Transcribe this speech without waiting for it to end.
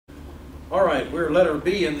All right, we're letter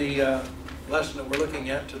B in the lesson that we're looking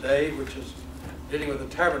at today, which is dealing with the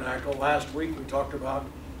tabernacle. Last week we talked about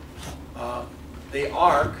the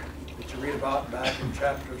ark that you read about back in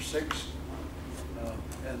chapter 6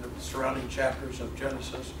 and the surrounding chapters of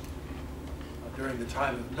Genesis during the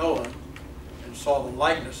time of Noah, and saw the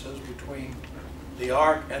likenesses between the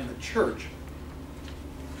ark and the church.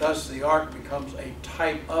 Thus the ark becomes a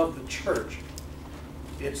type of the church.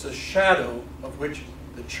 It's a shadow of which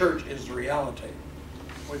the church is the reality.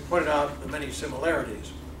 We pointed out the many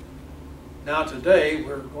similarities. Now today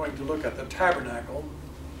we're going to look at the tabernacle,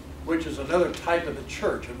 which is another type of the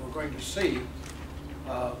church, and we're going to see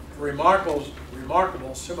remarkable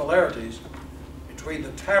similarities between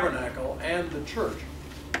the tabernacle and the church,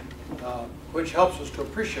 which helps us to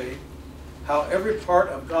appreciate how every part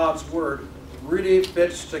of God's Word really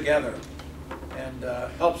fits together and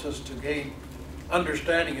helps us to gain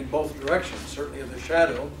understanding in both directions, certainly of the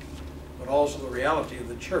shadow, but also the reality of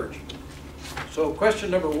the church. So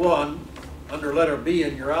question number 1, under letter B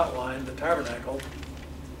in your outline, the tabernacle,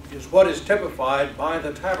 is what is typified by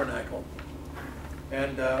the tabernacle.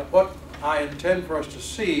 And what I intend for us to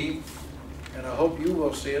see, and I hope you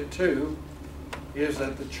will see it too, is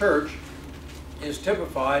that the church is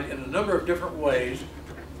typified in a number of different ways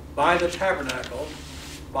by the tabernacle,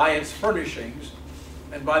 by its furnishings,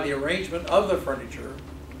 and by the arrangement of the furniture,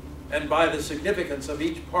 and by the significance of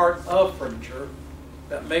each part of furniture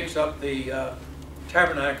that makes up the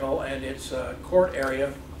tabernacle and its court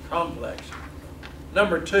area complex.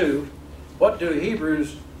 Number 2, what do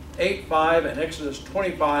Hebrews 8:5 and Exodus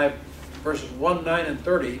 25 verses 1, 9, and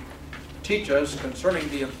 30 teach us concerning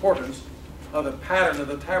the importance of the pattern of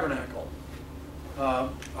the tabernacle?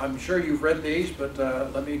 I'm sure you've read these, but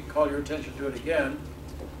let me call your attention to it again.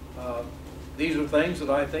 These are things that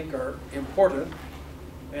I think are important,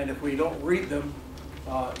 and if we don't read them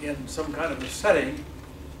in some kind of a setting,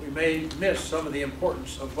 we may miss some of the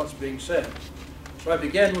importance of what's being said. So I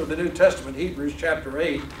begin with the New Testament, Hebrews chapter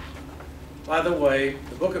 8. By the way,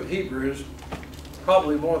 the book of Hebrews,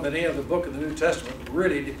 probably more than any other book in the New Testament,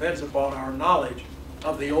 really depends upon our knowledge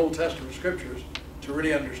of the Old Testament scriptures to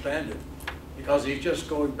really understand it, because he's just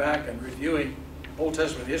going back and reviewing Old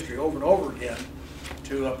Testament history over and over again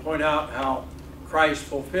to point out how Christ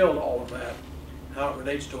fulfilled all of that, how it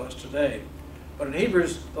relates to us today. But in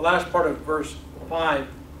Hebrews, the last part of verse 5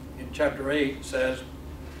 in chapter 8 says,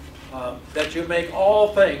 that you make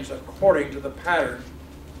all things according to the pattern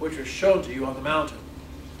which was shown to you on the mountain.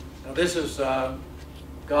 Now this is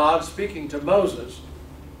God speaking to Moses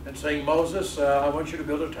and saying, Moses, I want you to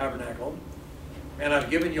build a tabernacle, and I've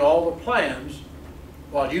given you all the plans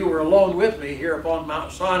while you were alone with me here upon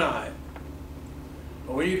Mount Sinai.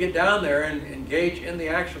 But when you get down there and engage in the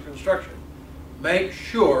actual construction, make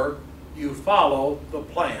sure you follow the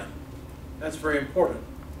plan. That's very important.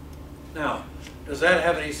 Now, does that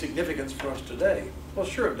have any significance for us today? Well,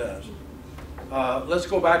 sure it does. Let's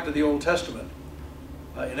go back to the Old Testament.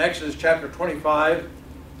 In Exodus chapter 25,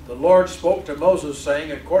 the Lord spoke to Moses,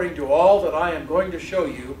 saying, according to all that I am going to show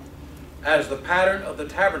you as the pattern of the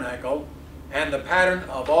tabernacle and the pattern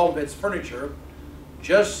of all of its furniture,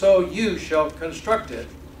 just so you shall construct it,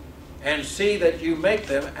 and see that you make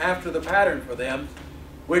them after the pattern for them,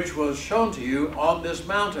 which was shown to you on this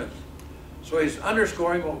mountain. So he's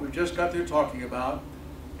underscoring what we've just got through talking about,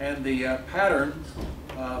 and the pattern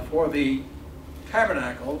for the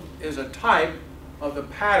tabernacle is a type of the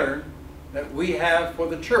pattern that we have for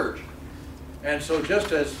the church. And so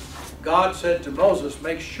just as God said to Moses,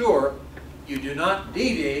 make sure you do not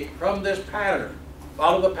deviate from this pattern.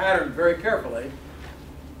 Follow the pattern very carefully.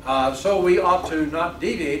 So we ought to not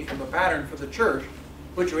deviate from the pattern for the church,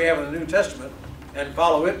 which we have in the New Testament, and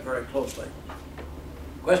follow it very closely.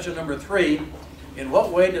 Question number 3, in what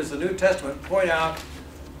way does the New Testament point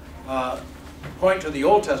to the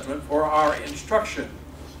Old Testament for our instruction?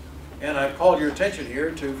 And I've called your attention here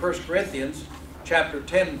to 1 Corinthians chapter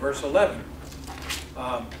 10, verse 11.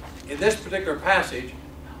 In this particular passage,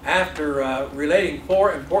 after relating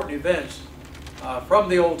 4 important events from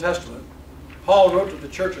the Old Testament, Paul wrote to the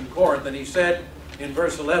church in Corinth, and he said in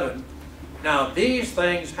verse 11, now these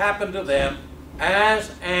things happened to them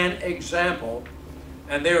as an example,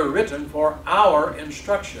 and they were written for our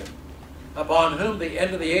instruction, upon whom the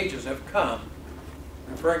end of the ages have come,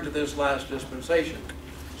 referring to this last dispensation.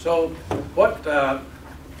 So what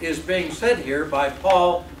is being said here by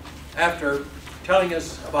Paul, after telling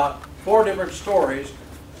us about 4 different stories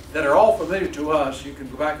that are all familiar to us, you can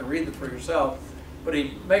go back and read them for yourself, but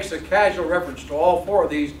he makes a casual reference to all 4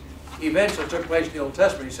 of these events that took place in the Old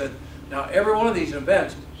Testament. He said, now every one of these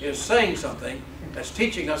events is saying something that's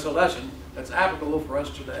teaching us a lesson that's applicable for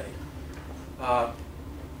us today.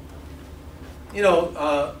 You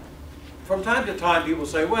know, from time to time people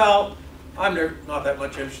say, well, I'm not that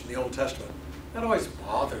much interested in the Old Testament. That always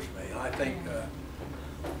bothers me. I think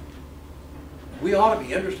we ought to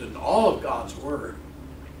be interested in all of God's Word.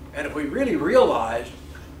 And if we really realized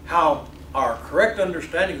how our correct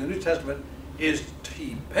understanding of the New Testament is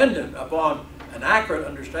dependent upon an accurate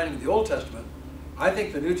understanding of the Old Testament, I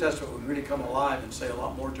think the New Testament would really come alive and say a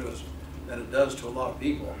lot more to us than it does to a lot of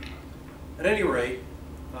people. At any rate,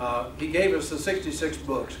 he gave us the 66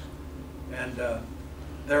 books, and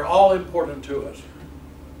they're all important to us.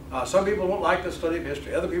 Some people don't like the study of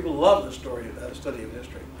history. Other people love the study of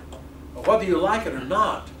history. But whether you like it or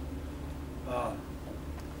not,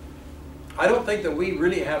 I don't think that we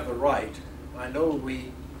really have the right. I know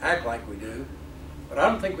we act like we do, but I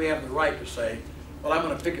don't think we have the right to say, well, I'm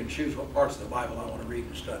going to pick and choose what parts of the Bible I want to read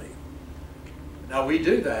and study. Now, we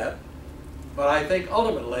do that, but I think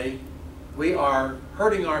ultimately we are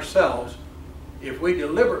hurting ourselves if we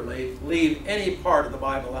deliberately leave any part of the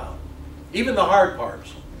Bible out, even the hard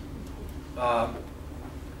parts,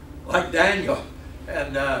 like Daniel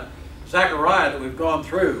and Zechariah that we've gone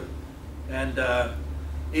through, and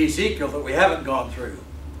Ezekiel that we haven't gone through.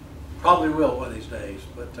 Probably will one of these days,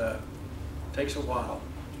 but it takes a while.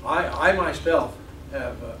 I myself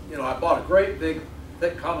have, you know, I bought a great big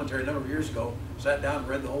thick commentary a number of years ago, sat down and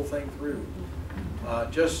read the whole thing through,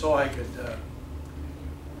 just so I could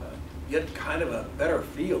get kind of a better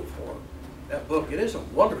feel for that book. It is a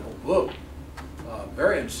wonderful book,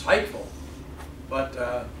 very insightful,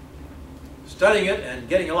 but studying it and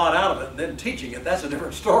getting a lot out of it and then teaching it, that's a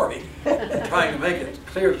different story. Trying to make it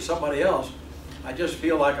clear to somebody else, I just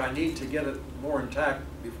feel like I need to get it more intact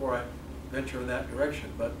before I venture in that direction.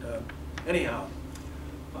 But anyhow,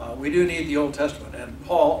 we do need the Old Testament, and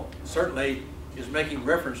Paul certainly is making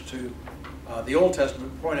reference to the Old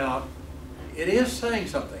Testament to point out it is saying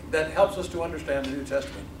something that helps us to understand the New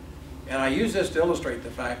Testament. And I use this to illustrate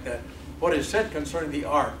the fact that what is said concerning the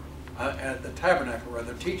ark at the tabernacle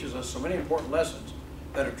rather teaches us so many important lessons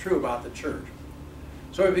that are true about the church.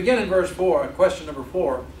 So we begin in verse 4, question number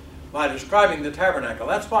 4, by describing the tabernacle.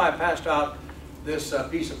 That's why I passed out this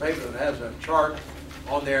piece of paper that has a chart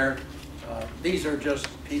on there. These are just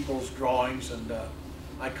people's drawings, and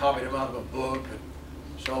I copied them out of a book, and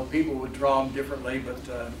so people would draw them differently,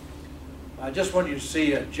 but I just want you to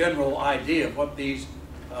see a general idea of what these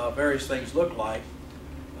various things look like.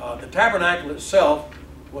 The tabernacle itself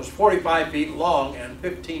was 45 feet long and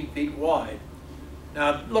 15 feet wide.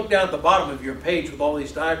 Now look down at the bottom of your page with all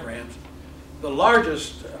these diagrams. The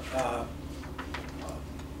largest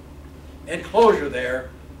enclosure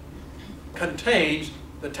there contains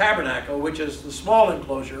the tabernacle, which is the small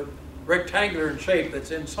enclosure, rectangular in shape,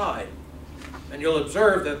 that's inside. And you'll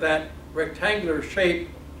observe that that rectangular shaped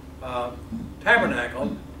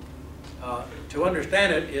tabernacle, to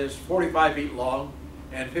understand it, is 45 feet long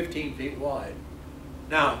and 15 feet wide.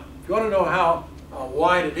 Now, if you want to know how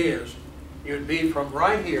wide it is, it would be from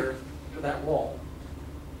right here to that wall.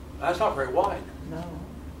 That's not very wide. No.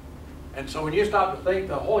 And so when you stop to think,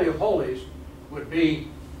 the Holy of Holies would be,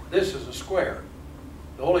 this is a square.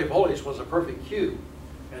 The Holy of Holies was a perfect cube.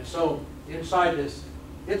 And so inside this,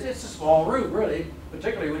 it's a small room, really,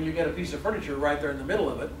 particularly when you get a piece of furniture right there in the middle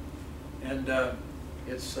of it. And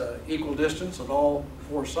it's equal distance on all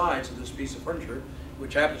four sides of this piece of furniture,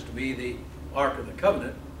 which happens to be the Ark of the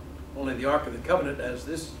Covenant. Only the Ark of the Covenant, as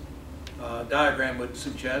this diagram would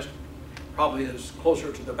suggest, probably is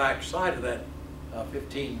closer to the back side of that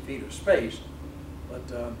 15 feet of space.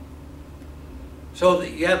 But so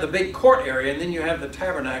you have the big court area, and then you have the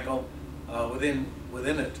tabernacle within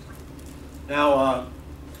it. Now,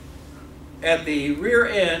 at the rear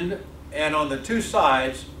end and on the two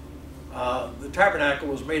sides, the tabernacle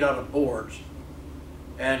was made out of boards,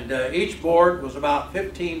 and each board was about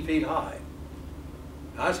 15 feet high.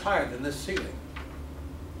 Now, that's higher than this ceiling.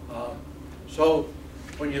 So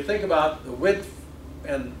when you think about the width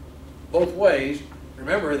and both ways,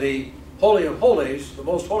 remember the Holy of Holies, the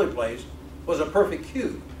most holy place, was a perfect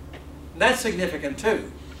cube. And that's significant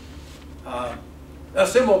too. A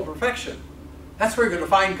symbol of perfection. That's where you're going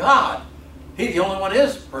to find God. He, the only one,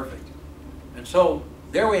 is perfect. And so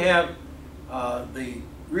there we have the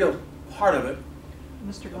real part of it.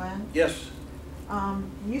 Mr. Glenn? Yes.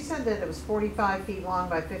 You said that it was 45 feet long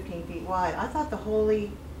by 15 feet wide. I thought the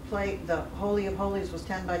Holy of Holies was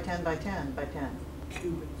 10 by 10 by 10 by 10.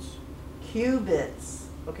 Cubits. Cubits.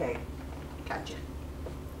 Okay, gotcha.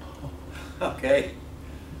 Okay.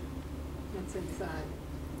 That's inside.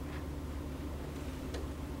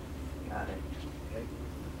 Got it.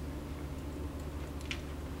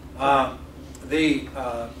 Okay. the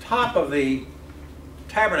top of the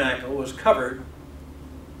tabernacle was covered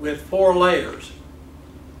with 4 layers.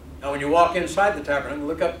 Now when you walk inside the tabernacle,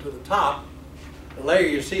 look up to the top, the layer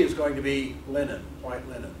you see is going to be linen, white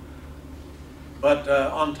linen. But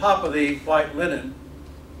on top of the white linen,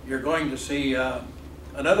 you're going to see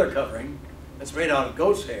another covering that's made out of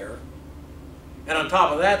goat's hair. And on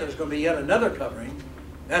top of that, there's going to be yet another covering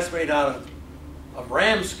that's made out of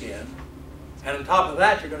ram skin. And on top of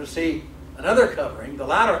that, you're going to see another covering, the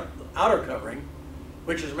outer covering,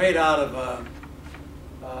 which is made out of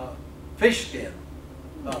fish skin,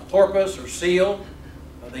 porpoise or seal.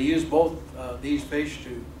 They use both these fish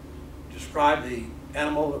to describe the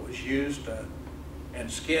animal that was used and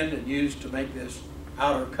skinned and used to make this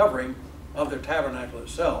outer covering of the tabernacle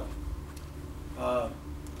itself.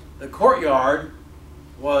 The courtyard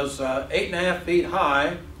was 8.5 feet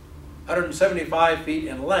high, 175 feet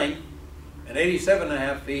in length, and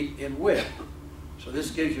 87.5 feet in width. So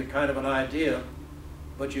this gives you kind of an idea,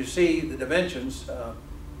 but you see the dimensions,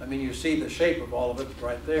 you see the shape of all of it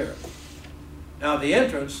right there. Now the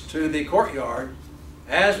entrance to the courtyard,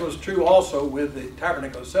 as was true also with the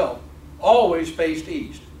tabernacle itself, always faced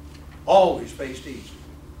east. Always faced east.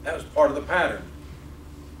 That was part of the pattern.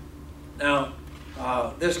 Now,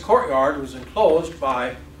 this courtyard was enclosed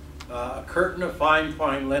by a curtain of fine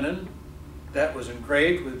twined linen that was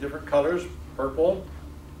engraved with different colors, purple,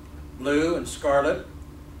 blue, and scarlet.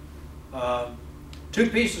 2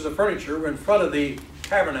 pieces of furniture were in front of the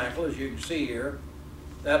tabernacle, as you can see here.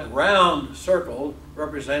 That round circle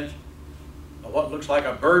represents what looks like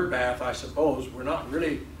a bird bath, I suppose. We're not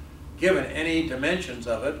really given any dimensions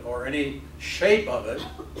of it or any shape of it.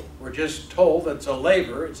 We're just told that it's a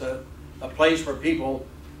laver. It's a place where people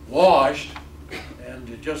washed,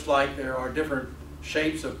 and just like there are different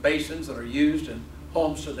shapes of basins that are used in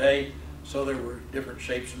homes today, so there were different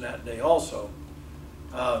shapes in that day also.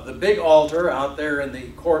 The big altar out there in the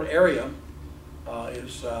court area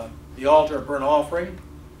is the altar of burnt offering,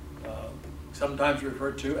 sometimes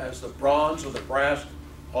referred to as the bronze or the brass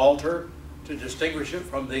altar, to distinguish it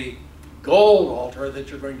from the gold altar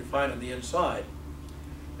that you're going to find on the inside.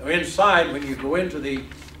 Now inside, when you go into the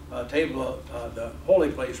the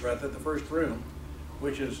holy place, rather, the first room,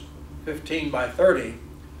 which is 15 by 30,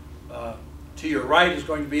 to your right is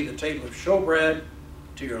going to be the table of showbread,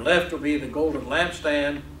 to your left will be the golden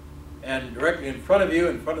lampstand, and directly in front of you,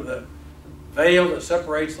 in front of the veil that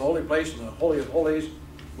separates the holy place from the Holy of Holies,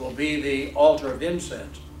 will be the altar of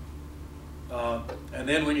incense. And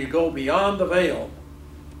then when you go beyond the veil,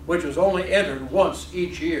 which was only entered once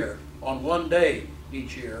each year, on one day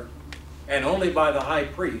each year, and only by the high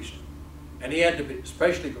priest, and he had to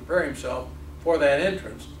especially prepare himself for that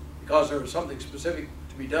entrance because there was something specific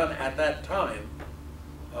to be done at that time.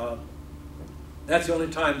 That's the only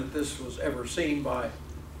time that this was ever seen by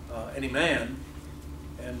any man.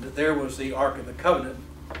 And there was the Ark of the Covenant,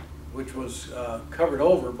 which was covered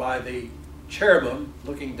over by the cherubim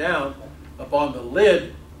looking down upon the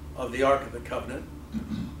lid of the Ark of the Covenant.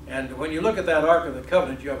 And when you look at that Ark of the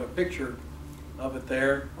Covenant, you have a picture of it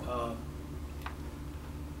there.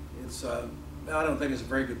 I don't think it's a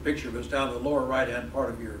very good picture, but it's down the lower right-hand part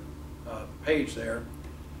of your page there.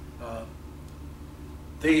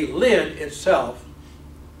 The lid itself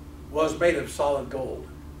was made of solid gold.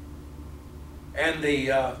 And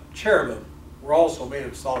the cherubim were also made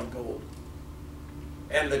of solid gold.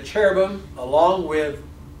 And the cherubim, along with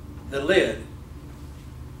the lid,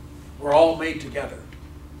 were all made together.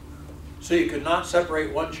 So you could not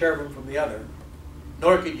separate one cherubim from the other,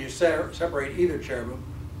 nor could you separate either cherubim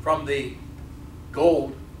from the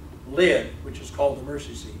gold lid, which is called the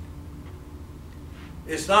mercy seat.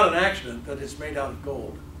 It's not an accident that it's made out of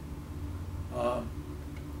gold.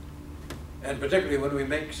 And particularly when we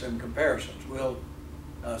make some comparisons. We'll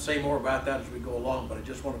say more about that as we go along, but I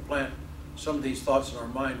just want to plant some of these thoughts in our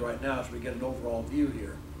mind right now as we get an overall view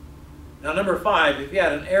here. Now, number 5, if you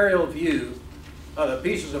had an aerial view of the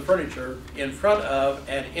pieces of furniture in front of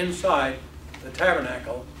and inside the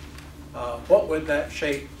tabernacle, what would that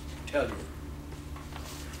shape tell you?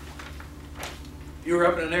 If you were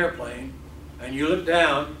up in an airplane and you look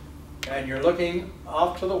down and you're looking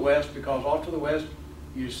off to the west, because off to the west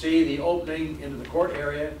you see the opening into the court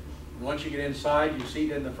area, and once you get inside you see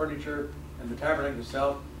then the furniture and the tabernacle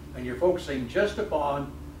itself, and you're focusing just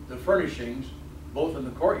upon the furnishings both in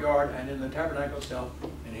the courtyard and in the tabernacle itself,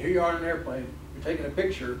 and here you are in an airplane, you're taking a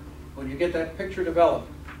picture. When you get that picture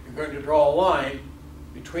developed, you're going to draw a line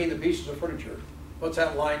between the pieces of furniture. What's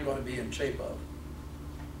that line going to be in shape of?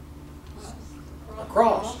 A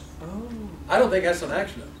cross. Oh. I don't think that's an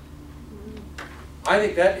accident. I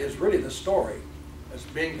think that is really the story that's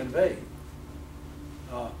being conveyed.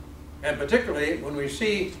 And particularly when we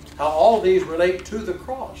see how all these relate to the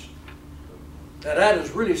cross, that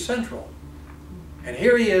is really central. And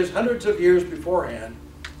here he is hundreds of years beforehand,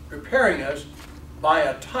 preparing us by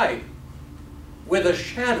a type with a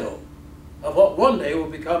shadow of what one day will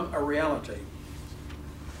become a reality.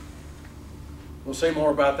 We'll say more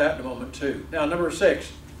about that in a moment too. Now, number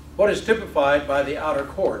 6, what is typified by the outer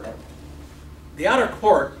court? The outer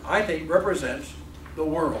court, I think, represents the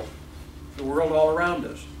world all around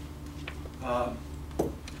us.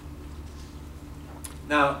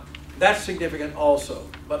 Now, that's significant also,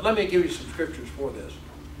 but let me give you some scriptures for this.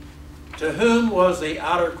 To whom was the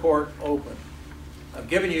outer court open? I've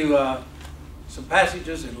given you some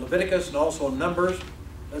passages in Leviticus and also in Numbers.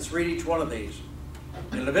 Let's read each one of these.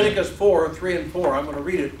 In Leviticus 4, 3 and 4, I'm going to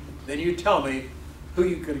read it, then you tell me who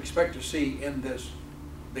you could expect to see in this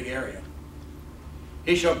big area.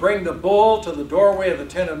 He shall bring the bull to the doorway of the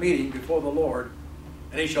tent of meeting before the Lord,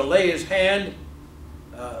 and he shall lay his hand,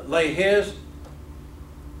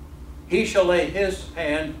 he shall lay his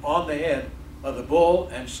hand on the head of the bull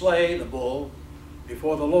and slay the bull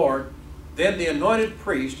before the Lord. Then the anointed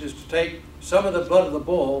priest is to take some of the blood of the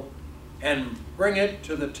bull and bring it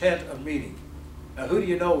to the tent of meeting. Now, who do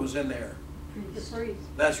you know was in there? The priest.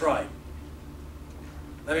 That's right.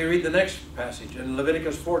 Let me read the next passage in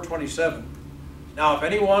Leviticus 4:27. Now, if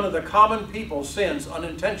any one of the common people sins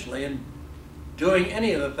unintentionally in doing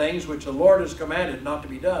any of the things which the Lord has commanded not to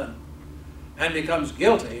be done, and becomes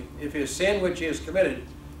guilty, if his sin which he has committed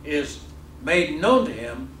is made known to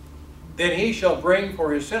him, then he shall bring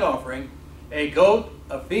for his sin offering a goat,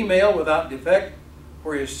 a female without defect,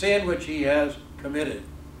 for his sin which he has committed.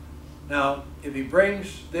 Now, if he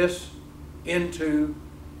brings this into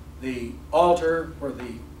the altar where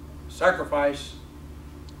the sacrifice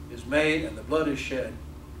is made and the blood is shed,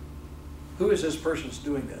 who is this person that's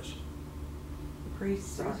doing this? The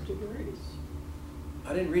priest. Priest to grace.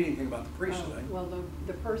 I didn't read anything about the priest today. Well,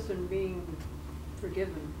 the person being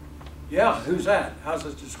forgiven. Yeah, who's that? How's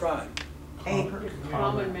this described? The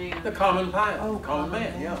common man. The common man. Oh, common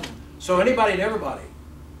man, man. yeah. So anybody and everybody.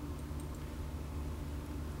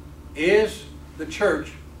 Is the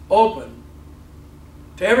church open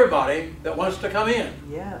to everybody that wants to come in?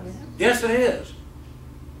 Yes. Yes, it is.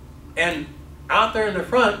 And out there in the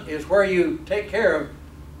front is where you take care of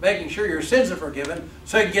making sure your sins are forgiven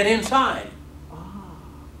so you can get inside.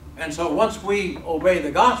 And so once we obey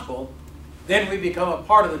the gospel, then we become a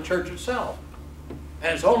part of the church itself.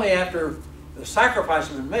 And it's only after the sacrifice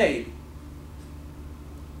has been made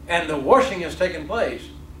and the washing has taken place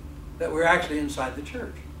that we're actually inside the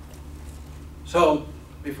church. So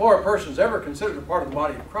before a person's ever considered a part of the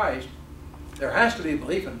body of Christ, there has to be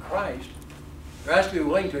belief in Christ. There has to be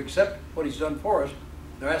willing to accept what he's done for us.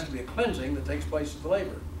 There has to be a cleansing that takes place at the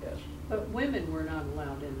labor. Yes. But women were not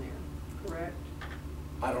allowed in there, correct?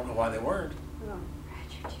 I don't know why they weren't. No.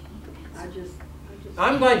 I just.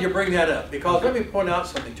 I'm glad you bring that up, because let me point out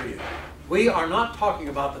something to you. We are not talking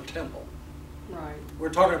about the temple. Right. We're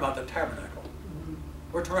talking about the tabernacle. Mm-hmm.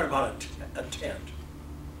 We're talking about a tent.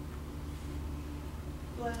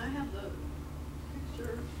 Glenn, I have the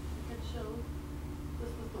picture you can show.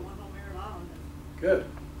 This was the one on Merritt Island. Good.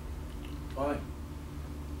 Fine.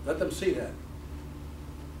 Let them see that.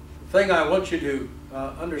 The thing I want you to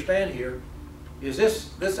understand here is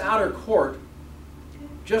this outer court,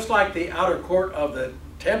 just like the outer court of the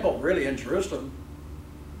temple really in Jerusalem,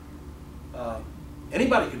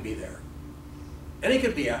 anybody can be there.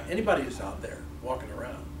 Anybody is out there walking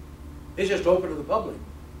around. It's just open to the public,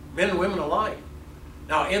 men and women alike.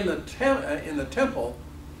 Now in the temple,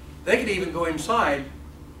 they could even go inside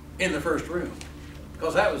in the first room,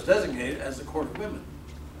 because that was designated as the court of women.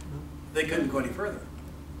 They couldn't go any further.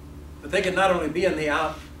 But they could not only be in the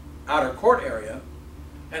outer court area,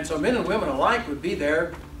 and so men and women alike would be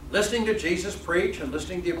there listening to Jesus preach and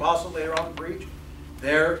listening to the apostle later on preach,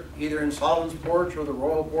 there either in Solomon's porch or the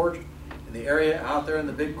royal porch, in the area out there in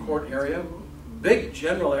the big court area, big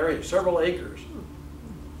general area, several acres.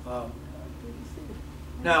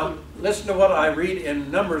 Now, listen to what I read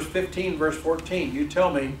in Numbers 15, verse 14. You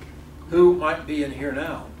tell me who might be in here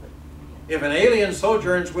now. If an alien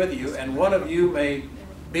sojourns with you, and one of you may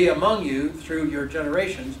be among you through your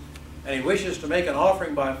generations, and he wishes to make an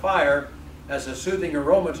offering by fire as a soothing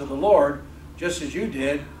aroma to the Lord, just as you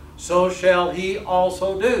did, so shall he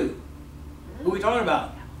also do. Who are we talking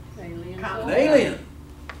about? Aliens. An alien.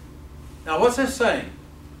 Now what's this saying?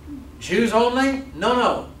 Jews only?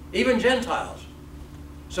 No. Even Gentiles.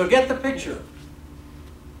 So get the picture.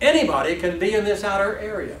 Anybody can be in this outer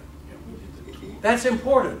area. That's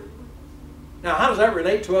important. Now how does that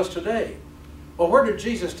relate to us today? Well, where did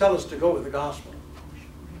Jesus tell us to go with the gospel?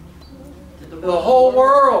 the to the whole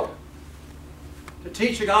world, to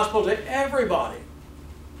teach the gospel to everybody.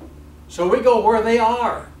 So we go where they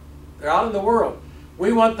are. They're out in the world.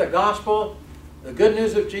 We want the gospel, the good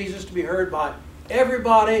news of Jesus, to be heard by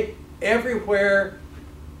everybody, everywhere.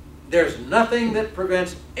 There's nothing that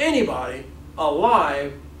prevents anybody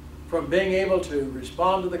alive from being able to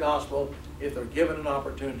respond to the gospel if they're given an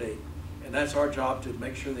opportunity. And that's our job, to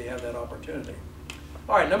make sure they have that opportunity.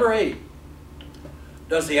 All right, number 8.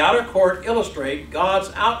 Does the outer court illustrate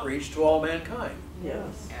God's outreach to all mankind?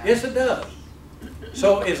 Yes. Yes, it does.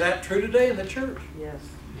 So is that true today in the church? Yes.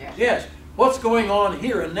 Yes. What's going on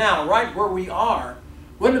here and now, right where we are?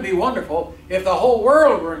 Wouldn't it be wonderful if the whole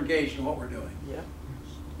world were engaged in what we're doing? Yeah.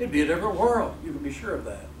 It'd be a different world. You can be sure of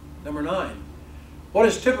that. Number 9. What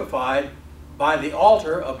is typified by the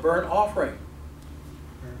altar of burnt offering?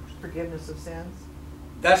 Forgiveness of sins.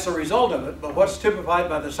 That's the result of it, but what's typified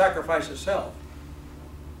by the sacrifice itself?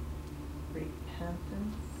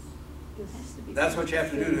 Repentance. That's what you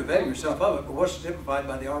have to do to avail yourself of it, but what's typified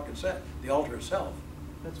by the altar itself?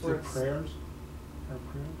 That's Is where it it's, prayers? Our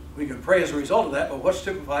prayers? We can pray as a result of that, but what's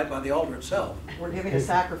typified by the altar itself? we're giving a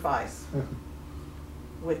sacrifice,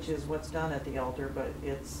 which is what's done at the altar, but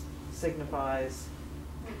it signifies,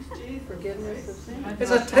 It's Jesus. Forgiveness of sin.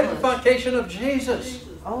 It's a typification of Jesus. Jesus.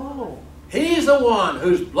 oh, He's the one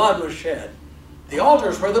whose blood was shed. The altar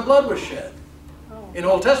is where the blood was shed. Oh. In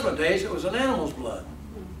Old Testament days, it was an animal's blood.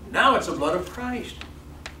 Now it's the blood of Christ.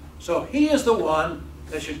 So He is the one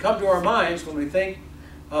that should come to our minds when we think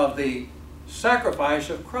of the sacrifice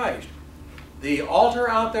of Christ. The altar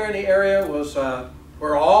out there in the area was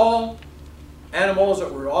where all animals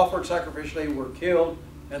that were offered sacrificially were killed,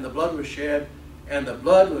 and the blood was shed, and the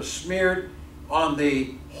blood was smeared on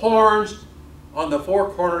the horns on the four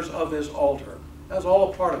corners of this altar. That was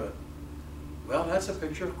all a part of it. Well, that's a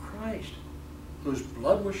picture of Christ, whose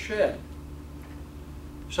blood was shed.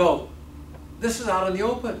 So, this is out in the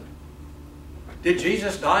open. Did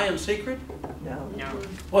Jesus die in secret? no,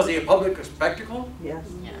 Was He a public spectacle? yes,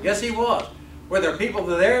 Yes, He was. Were there people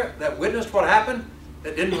there that witnessed what happened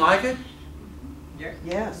that didn't like it?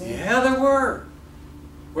 yes, Yeah, there were.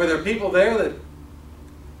 Were there people there that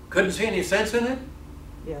couldn't see any sense in it?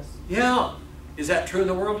 yes, Yeah. Is that true in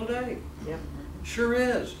the world today? yep, Sure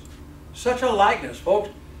is. Such a likeness, folks.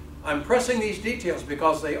 I'm pressing these details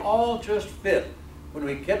because they all just fit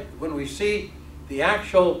when we see the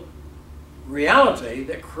actual reality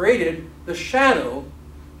that created the shadow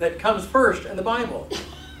that comes first in the Bible.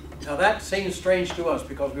 Now that seems strange to us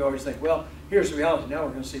because we always think, well, here's the reality, now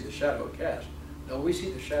we're going to see the shadow it cast. No, we see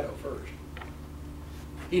the shadow first.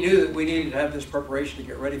 He knew that we needed to have this preparation to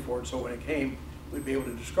get ready for it, so when it came, we'd be able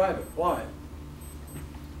to describe it. Why?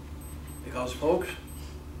 Because, folks,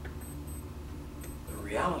 the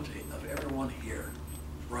reality of everyone here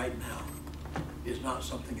right now is not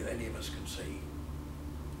something that any of us can see.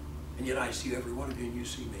 And yet I see every one of you and you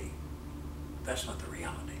see me. That's not the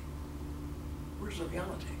reality. Where's the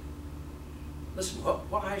reality? Listen,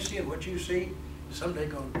 what I see and what you see is someday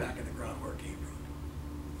going back in the ground where it came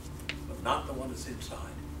from. But not the one that's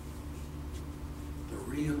inside. The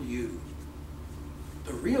real you.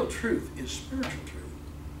 The real truth is spiritual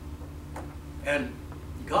truth. And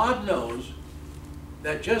God knows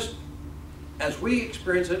that just as we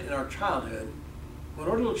experience it in our childhood, when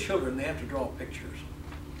we're little children, they have to draw pictures.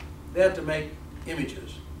 They have to make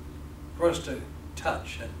images for us to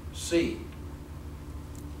touch and see,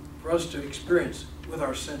 for us to experience with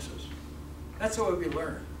our senses. That's the way we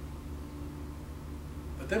learn.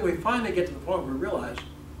 But then we finally get to the point where we realize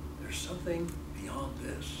there's something beyond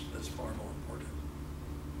this that's far more important.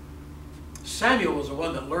 Samuel was the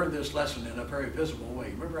one that learned this lesson in a very visible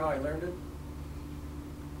way. Remember how he learned it?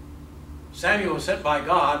 Samuel was sent by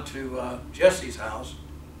God to Jesse's house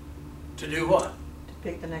to do what? to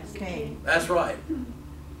pick the next king. That's right.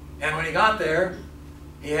 And when he got there,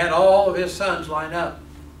 he had all of his sons lined up.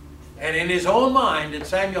 And in his own mind, did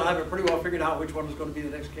Samuel have it pretty well figured out which one was going to be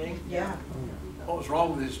the next king? Yeah, What was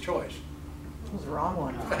wrong with his choice? it was the wrong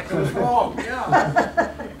one, In fact, it was wrong,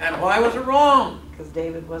 yeah. And why was it wrong? because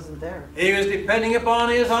David wasn't there. He was depending upon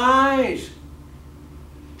his eyes.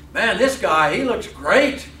 Man, this guy, he looks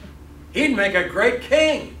great. He'd make a great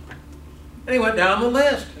king. And he went down the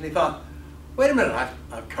list, and he thought, wait a minute,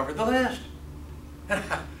 I've covered the list. And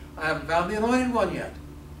I haven't found the anointed one yet.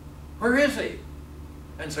 Where is he?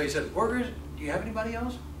 And so he said, where is, do you have anybody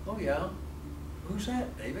else? Oh, yeah. Who's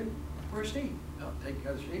that, David? Where's he? Oh, take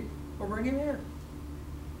care of the sheep. Well, bring him in.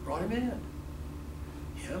 Brought him in.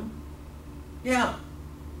 Him? Yeah.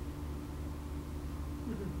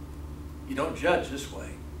 You don't judge this way.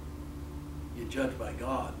 You judge by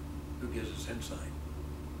God, who gives us insight.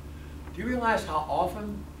 Do you realize how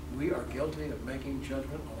often we are guilty of making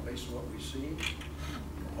judgment on the basis of what we see,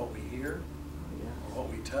 or what we hear, or what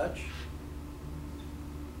we touch?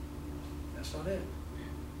 That's not it.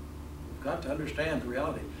 We've got to understand the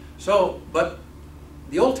reality. So, but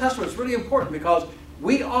the Old Testament is really important because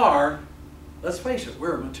we are, let's face it,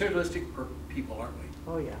 we're a materialistic people, aren't we?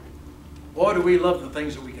 Oh, yeah. Boy, do we love the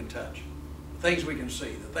things that we can touch, the things we can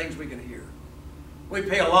see, the things we can hear. We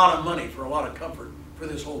pay a lot of money for a lot of comfort for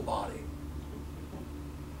this whole body,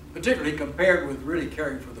 particularly compared with really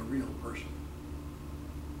caring for the real person.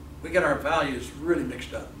 We get our values really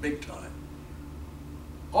mixed up, big time.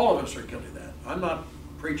 All of us are guilty of that. I'm not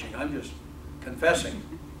preaching, I'm just confessing.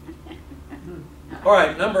 All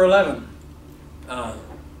right, number 11.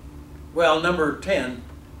 Number 10,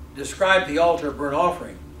 describe the altar of burnt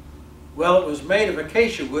offering. Well, it was made of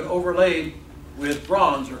acacia wood overlaid with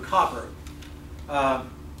bronze or copper.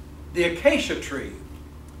 The acacia tree,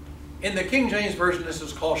 in the King James Version, this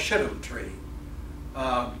is called shittim tree.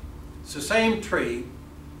 It's the same tree.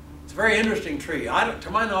 It's a very interesting tree. To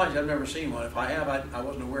my knowledge, I've never seen one. If I have, I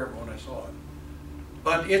wasn't aware of one when I saw it.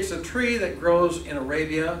 But it's a tree that grows in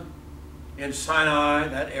Arabia, in Sinai,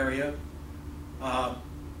 that area.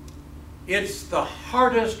 It's the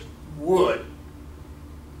hardest wood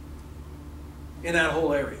in that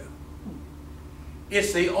whole area.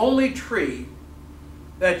 It's the only tree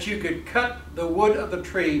that you could cut the wood of the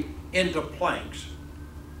tree into planks.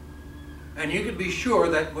 And you could be sure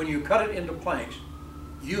that when you cut it into planks,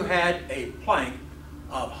 you had a plank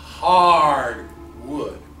of hard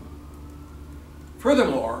wood.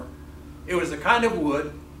 Furthermore, it was the kind of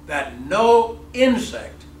wood that no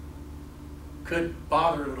insect could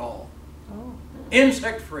bother it at all. Oh.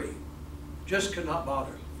 Insect-free. Just could not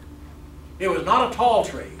bother it. It was not a tall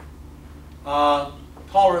tree.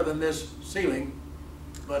 Taller than this ceiling,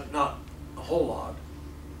 but not a whole lot.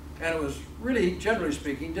 And it was really, generally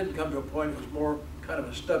speaking, didn't come to a point, it was more kind of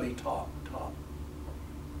a stubby top.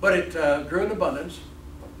 But it grew in abundance,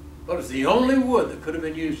 but it's the only wood that could have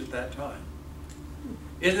been used at that time.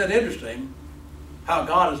 Isn't it interesting how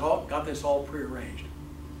God has got this all prearranged?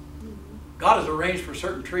 God has arranged for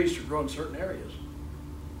certain trees to grow in certain areas.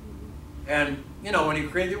 And, you know, when He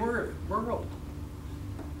created the world,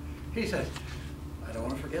 He said, I don't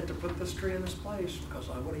want to forget to put this tree in this place because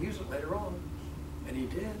I want to use it later on. And He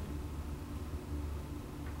did.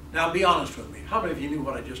 Now, be honest with me. How many of you knew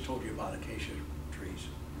what I just told you about acacia trees?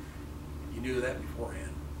 You knew that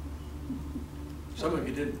beforehand. Some of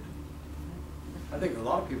you didn't. I think a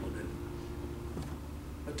lot of people didn't.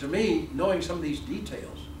 But to me, knowing some of these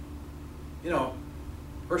details, you know,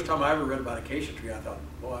 first time I ever read about acacia tree, I thought,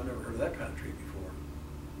 well, I've never heard of that kind of tree before.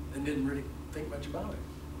 And didn't really think much about it.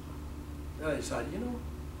 Then I decided, you know,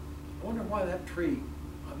 I wonder why that tree,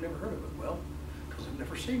 I've never heard of it. Well, because I've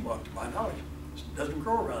never seen one, to my knowledge. It doesn't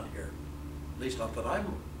grow around here. At least not that I'm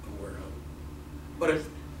aware of. But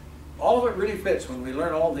all of it really fits when we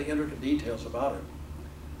learn all the intricate details about it.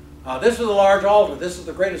 This is a large altar. This is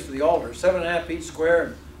the greatest of the altars. 7.5 feet square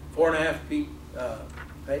and 4.5 feet,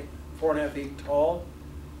 4.5 feet tall.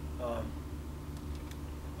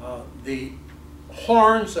 The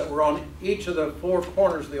horns that were on each of the 4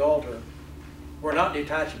 corners of the altar were not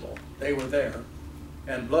detachable. They were there,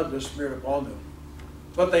 and blood was smeared upon them.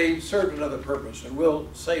 But they served another purpose, and we'll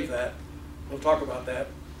save that. We'll talk about that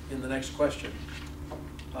in the next question.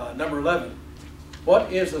 Number 11.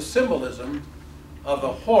 What is the symbolism of the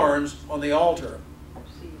horns on the altar?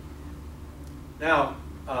 Now,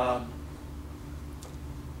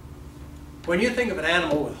 when you think of an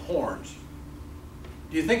animal with horns,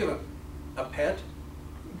 do you think of a pet?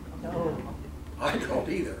 No. I don't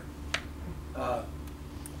either.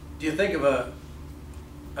 Do you think of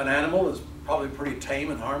an animal that's probably pretty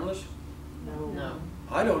tame and harmless? No.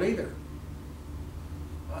 I don't either.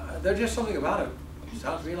 There's just something about it. It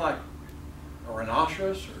sounds to me like a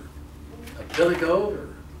rhinoceros or a billy goat or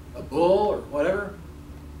a bull or whatever.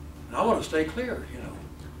 And I want to stay clear, you know.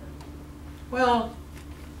 Well,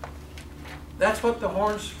 that's what the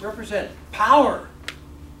horns represent. Power.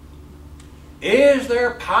 Is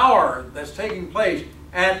there power that's taking place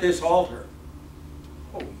at this altar?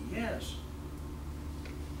 Oh, yes.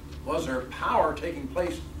 Was there power taking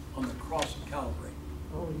place on the cross of Calvary?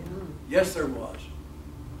 Oh, yeah. Yes, there was.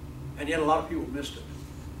 And yet a lot of people missed it.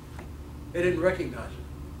 They didn't recognize it.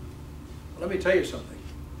 But let me tell you something.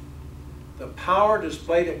 The power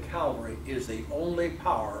displayed at Calvary is the only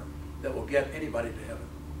power that will get anybody to heaven.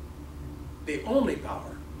 The only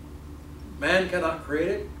power. Man cannot create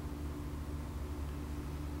it.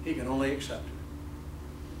 He can only accept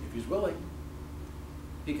it. If he's willing,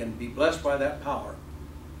 he can be blessed by that power.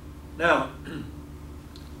 Now,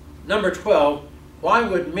 Number 12, why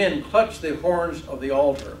would men clutch the horns of the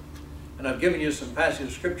altar? And I've given you some passage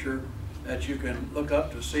of scripture that you can look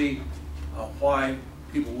up to see why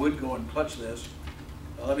people would go and clutch this.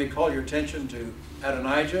 Let me call your attention to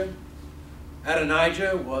Adonijah.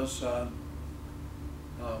 Adonijah was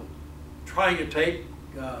trying to take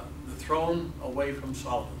the throne away from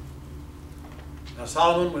Solomon. Now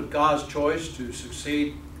Solomon was God's choice to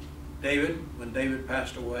succeed David when David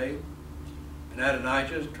passed away. And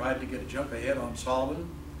Adonijah tried to get a jump ahead on Solomon.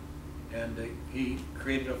 And he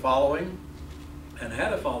created a following and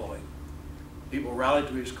had a following. People rallied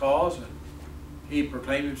to his cause, and he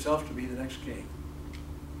proclaimed himself to be the next king.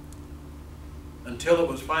 Until it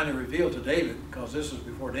was finally revealed to David, because this was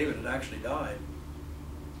before David had actually died.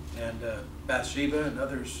 And Bathsheba and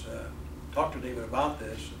others talked to David about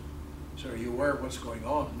this. So are you aware of what's going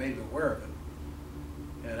on? And made him aware of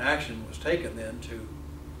it. And action was taken then to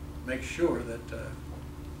make sure that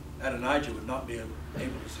Adonijah would not be able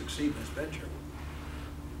to succeed in this venture.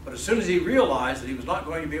 But as soon as he realized that he was not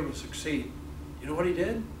going to be able to succeed, you know what he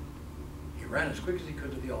did? He ran as quick as he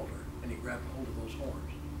could to the altar, and he grabbed hold of those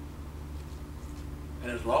horns.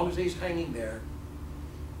 And as long as he's hanging there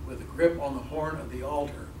with a grip on the horn of the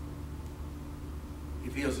altar,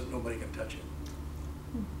 he feels that nobody can touch him.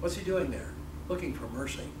 What's he doing there? Looking for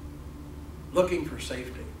mercy, looking for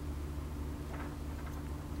safety.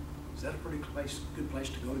 Is that a pretty good place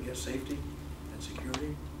to go to get safety and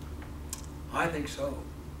security? I think so.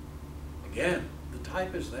 Again, the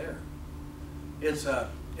type is there. It's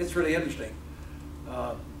really interesting.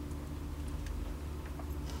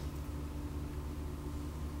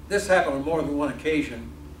 This happened on more than one occasion.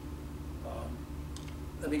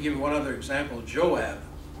 Let me give you one other example. Joab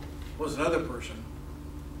was another person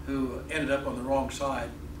who ended up on the wrong side.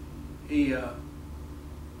 He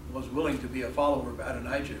was willing to be a follower of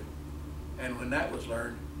Adonijah. And when that was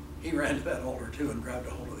learned, he ran to that altar too and grabbed a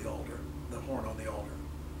hold of the altar, the horn on the altar,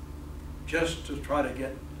 just to try to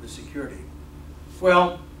get the security.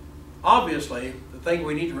 Well, obviously, the thing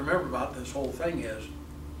we need to remember about this whole thing is,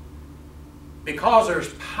 because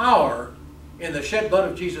there's power in the shed blood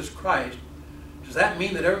of Jesus Christ, does that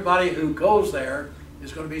mean that everybody who goes there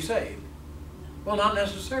is going to be saved? Well, not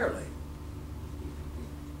necessarily.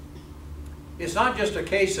 It's not just a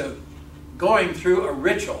case of going through a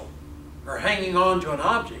ritual or hanging on to an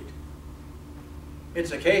object.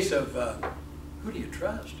 It's a case of who do you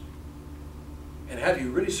trust? And have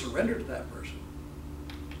you really surrendered to that person?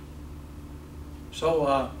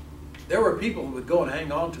 So there were people who would go and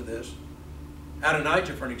hang on to this.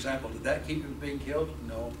 Adonijah, for an example, did that keep him from being killed?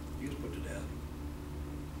 No, he was put to death.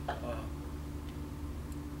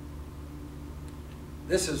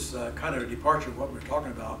 This is kind of a departure of what we're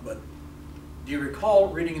talking about, but do you recall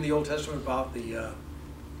reading in the Old Testament about the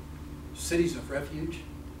cities of refuge?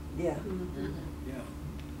 Yeah.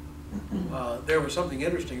 Yeah. There was something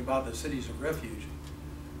interesting about the cities of refuge.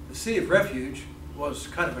 The city of refuge was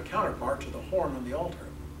kind of a counterpart to the horn on the altar.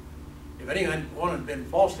 If anyone had been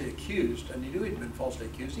falsely accused, and he knew he'd been falsely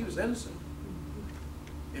accused, he was innocent.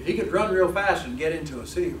 If he could run real fast and get into a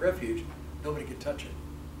city of refuge, nobody could touch it.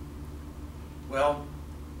 Well,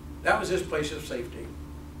 that was his place of safety.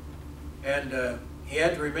 And he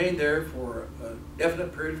had to remain there for a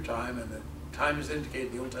definite period of time, and the time is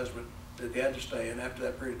indicated in the Old Testament that they had to stay, and after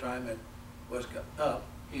that period of time was up,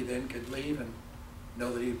 he then could leave and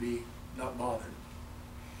know that he'd be not bothered.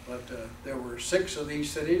 But there were 6 of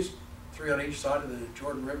these cities, 3 on each side of the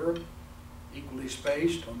Jordan River, equally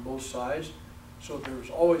spaced on both sides, so there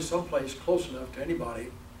was always some place close enough to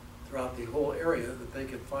anybody throughout the whole area that they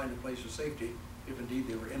could find a place of safety if indeed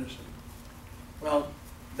they were innocent. Well,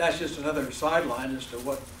 that's just another sideline as to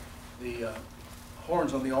what the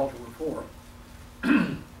horns on the altar were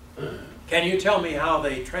for. Can you tell me how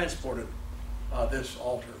they transported this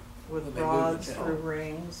altar? With rods through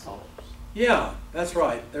rings. Yeah, that's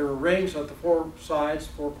right. There were rings at the 4 sides,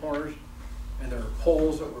 4 corners, and there were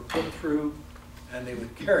poles that were put through, and they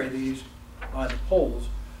would carry these by the poles.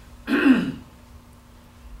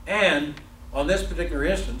 And on this particular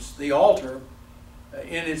instance, the altar,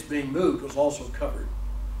 in its being moved, was also covered.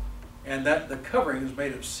 And that the covering is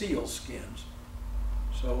made of seal skins.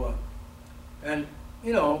 So, and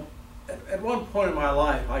you know, at one point in my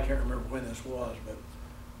life, I can't remember when this was, but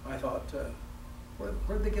I thought,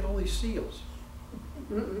 where did they get all these seals?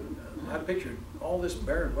 I pictured all this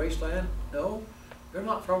barren wasteland. No, they're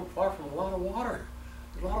not far from a lot of water.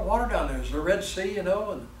 There's a lot of water down there. There's the Red Sea, you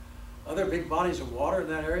know, and other big bodies of water in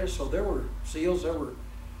that area. So there were seals, there were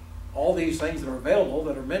all these things that are available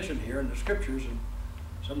that are mentioned here in the scriptures. And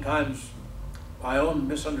sometimes my own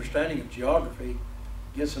misunderstanding of geography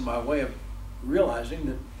gets in my way of realizing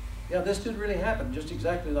that yeah, this did really happen, just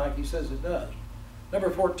exactly like he says it does. Number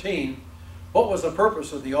 14, what was the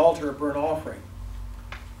purpose of the altar of burnt offering?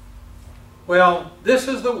 Well, this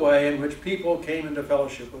is the way in which people came into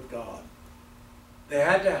fellowship with God. They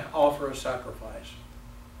had to offer a sacrifice.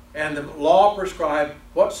 And the law prescribed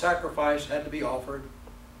what sacrifice had to be offered,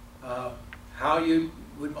 how you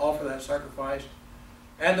would offer that sacrifice.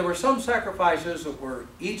 And there were some sacrifices that were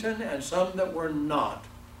eaten and some that were not.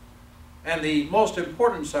 And the most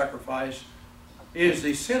important sacrifice is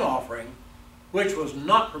the sin offering, which was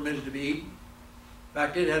not permitted to be eaten. In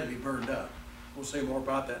fact, it had to be burned up. We'll say more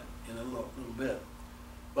about that in a little bit.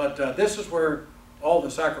 But this is where all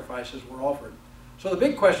the sacrifices were offered. So the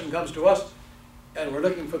big question comes to us, and we're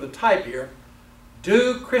looking for the type here.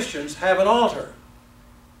 Do Christians have an altar?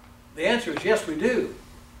 The answer is yes, we do.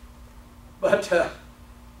 But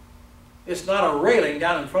it's not a railing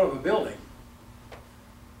down in front of a building.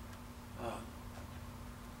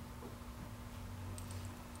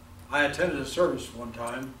 I attended a service one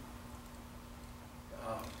time,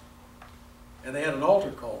 and they had an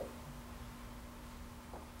altar call.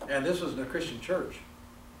 And this was in a Christian church.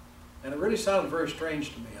 And it really sounded very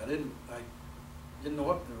strange to me. I didn't know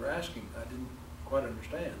what they were asking. I didn't quite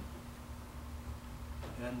understand.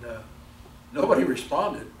 And nobody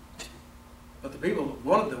responded. But the people that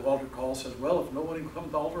wanted the altar call said, well, if nobody can come to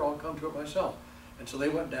the altar, I'll come to it myself. And so they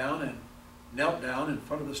went down and knelt down in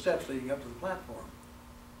front of the steps leading up to the platform.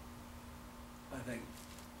 I think,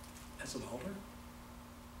 that's an altar?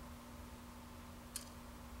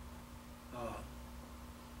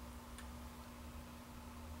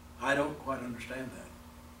 I don't quite understand that.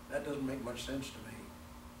 That doesn't make much sense to me.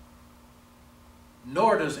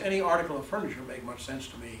 Nor does any article of furniture make much sense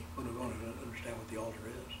to me when we're going to understand what the altar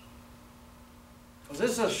is. Because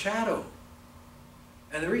this is a shadow.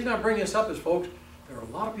 And the reason I bring this up is, folks, there are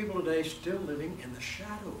a lot of people today still living in the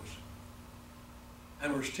shadows.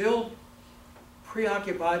 And we're still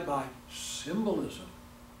preoccupied by symbolism.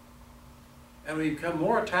 And we become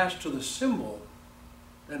more attached to the symbol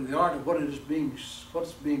than we are to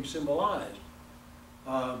what's being symbolized.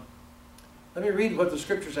 Let me read what the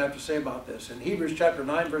scriptures have to say about this. In Hebrews chapter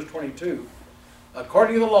 9, verse 22,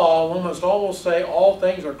 according to the law, one must almost say all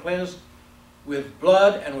things are cleansed with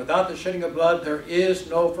blood, and without the shedding of blood there is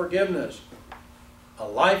no forgiveness. A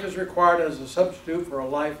life is required as a substitute for a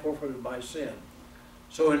life forfeited by sin.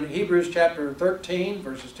 So in Hebrews chapter 13,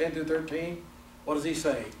 verses 10 through 13, what does he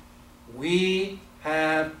say? We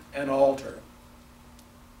have an altar.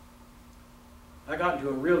 I got into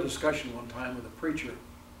a real discussion one time with a preacher.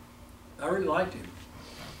 I really liked him.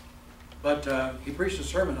 But he preached a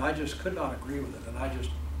sermon, I just could not agree with it, and I just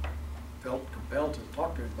felt compelled to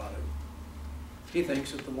talk to him about it. He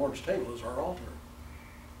thinks that the Lord's table is our altar.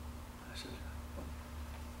 I said,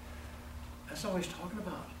 that's not what he's talking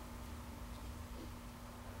about.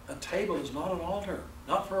 A table is not an altar,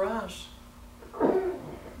 not for us.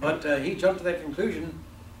 But he jumped to that conclusion,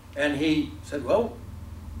 and he said, well,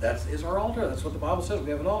 that is our altar. That's what the Bible says. We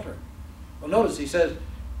have an altar. Well, notice he says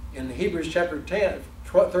in Hebrews chapter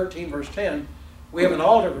 13, verse 10, we have an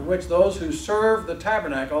altar from which those who serve the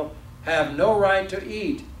tabernacle have no right to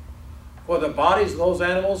eat. For the bodies of those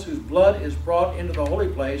animals whose blood is brought into the holy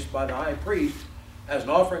place by the high priest as an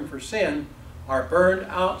offering for sin are burned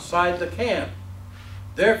outside the camp.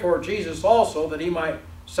 Therefore Jesus also, that he might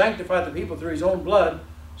sanctify the people through his own blood,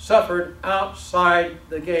 suffered outside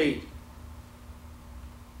the gate.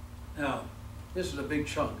 Now, this is a big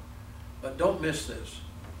chunk, but don't miss this.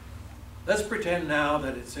 Let's pretend now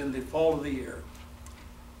that it's in the fall of the year.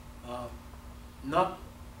 Not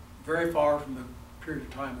very far from the period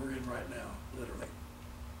of time we're in right now, literally.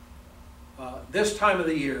 This time of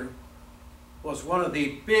the year was one of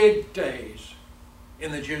the big days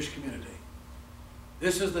in the Jewish community.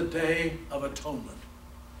 This is the Day of Atonement.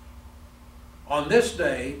 On this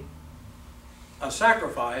day, a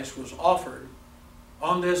sacrifice was offered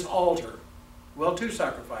on this altar. Well, two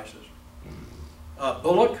sacrifices. A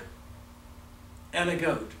bullock and a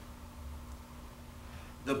goat.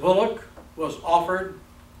 The bullock was offered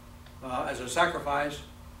as a sacrifice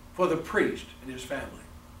for the priest and his family.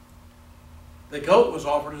 The goat was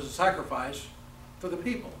offered as a sacrifice for the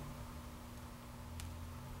people.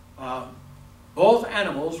 Both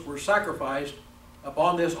animals were sacrificed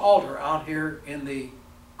upon this altar out here in the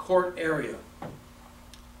court area.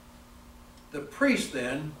 The priest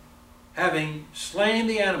then, having slain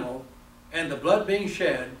the animal and the blood being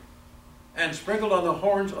shed and sprinkled on the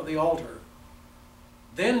horns of the altar,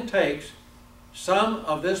 then takes some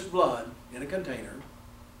of this blood in a container.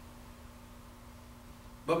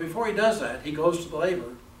 But before he does that, he goes to the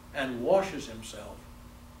laver and washes himself,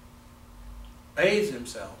 bathes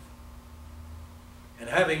himself, And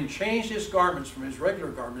having changed his garments from his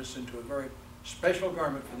regular garments into a very special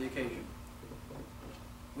garment for the occasion,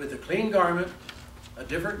 with a clean garment, a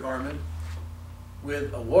different garment,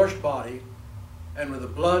 with a washed body, and with the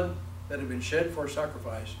blood that had been shed for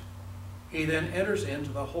sacrifice, he then enters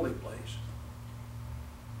into the holy place.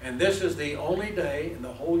 And this is the only day in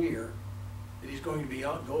the whole year that he's going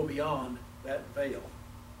to go beyond that veil.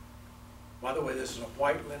 By the way, this is a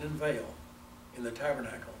white linen veil in the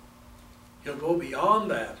tabernacle. He'll go beyond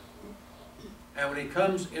that. And when he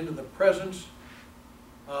comes into the presence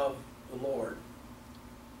of the Lord,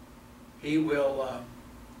 he will,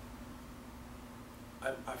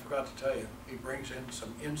 I forgot to tell you, he brings in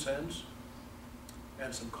some incense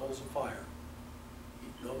and some coals of fire.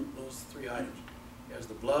 Those three items. He has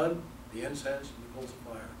the blood, the incense, and the coals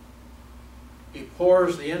of fire. He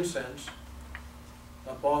pours the incense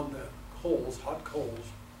upon the coals, hot coals,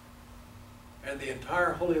 and the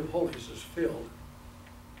entire Holy of Holies is filled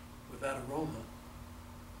with that aroma.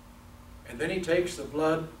 And then he takes the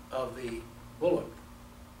blood of the bullock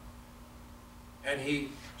and he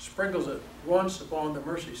sprinkles it once upon the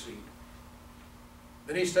mercy seat.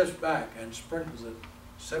 Then he steps back and sprinkles it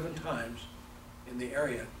 7 times in the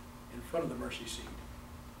area in front of the mercy seat.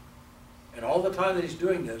 And all the time that he's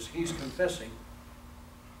doing this, he's confessing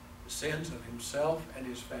the sins of himself and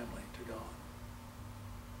his family to God.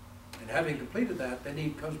 And having completed that, then he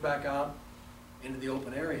comes back out into the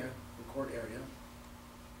open area, the court area,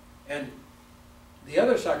 and the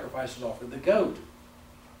other sacrifice is offered, the goat.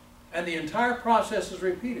 And the entire process is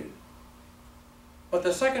repeated. But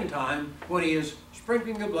the second time, when he is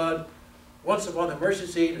sprinkling the blood once upon the mercy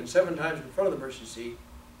seat and 7 times in front of the mercy seat,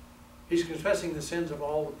 he's confessing the sins of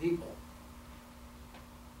all the people.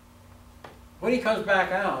 When he comes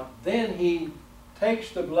back out, then he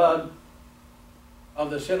takes the blood of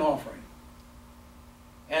the sin offering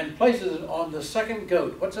and places it on the second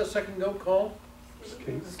goat. What's that second goat called?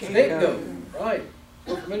 Scapegoat. Right.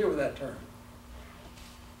 We're familiar with that term.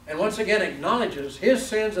 And once again acknowledges his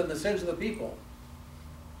sins and the sins of the people.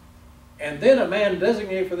 And then a man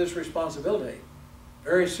designated for this responsibility,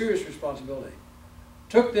 very serious responsibility,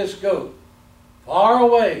 took this goat far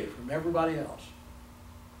away from everybody else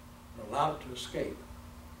and allowed it to escape.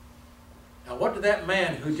 Now what did that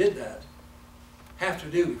man who did that have to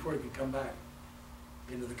do before he could come back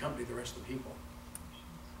into the company of the rest of the people?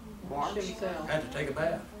 Wash himself. Had to take a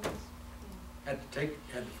bath. Had to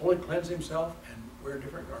fully cleanse himself and wear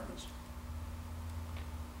different garments.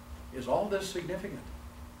 Is all this significant?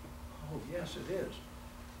 Oh, yes, it is.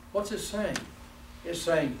 What's it saying? It's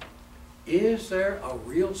saying, is there a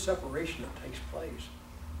real separation that takes place?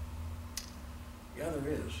 Yeah,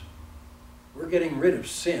 there is. We're getting rid of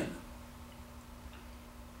sin.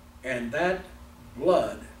 And that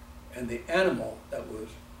blood and the animal that was,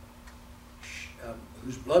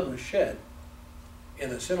 whose blood was shed in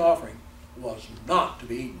the sin offering was not to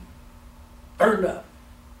be eaten. Burned up.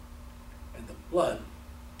 And the blood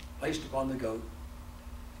placed upon the goat,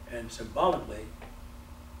 and symbolically,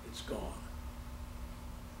 it's gone.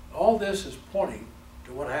 All this is pointing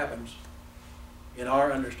to what happens in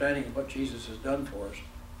our understanding of what Jesus has done for us.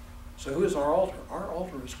 So who is our altar? Our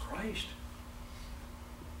altar is Christ.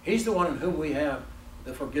 He's the one in whom we have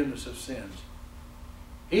the forgiveness of sins.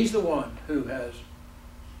 He's the one who has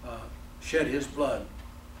shed his blood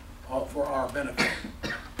for our benefit.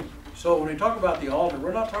 So when we talk about the altar,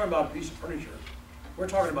 we're not talking about a piece of furniture. We're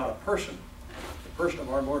talking about a person, the person of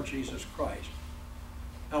our Lord Jesus Christ.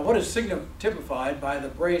 Now what is typified by the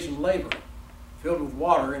brazen laver filled with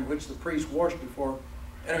water in which the priest washed before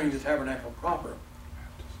entering the tabernacle proper?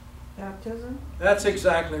 Baptism? That's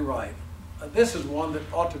exactly right. This is one that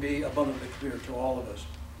ought to be abundantly clear to all of us.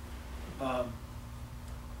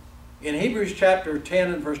 In Hebrews chapter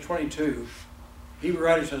 10 and verse 22, Hebrew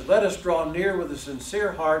writer says, "Let us draw near with a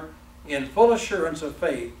sincere heart in full assurance of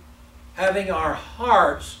faith, having our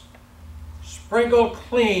hearts sprinkled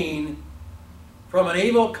clean from an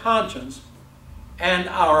evil conscience and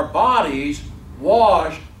our bodies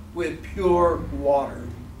washed with pure water."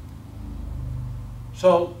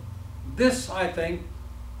 So this, I think,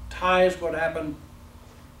 ties what happened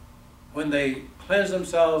when they cleansed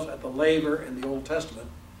themselves at the laver in the Old Testament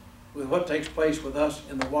with what takes place with us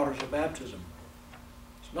in the waters of baptism.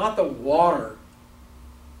 It's not the water,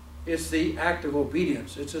 it's the act of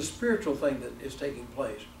obedience. It's a spiritual thing that is taking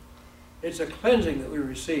place. It's a cleansing that we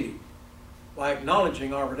receive by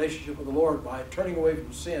acknowledging our relationship with the Lord, by turning away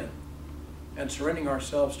from sin and surrendering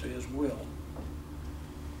ourselves to his will.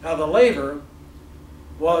 Now the laver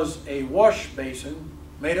was a wash basin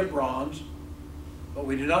made of bronze, but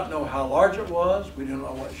we do not know how large it was. We do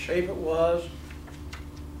not know what shape it was.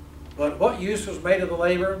 But what use was made of the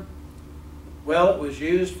laver? Well, it was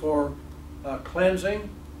used for cleansing,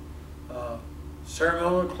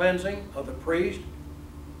 ceremonial cleansing of the priest.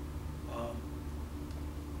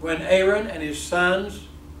 When Aaron and his sons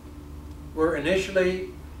were initially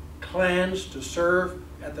cleansed to serve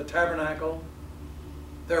at the tabernacle,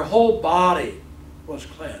 their whole body was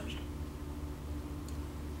cleansed.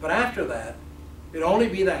 But after that, it'd only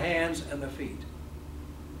be the hands and the feet.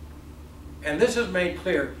 And this is made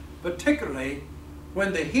clear, particularly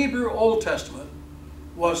when the Hebrew Old Testament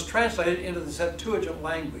was translated into the Septuagint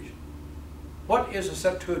language. What is a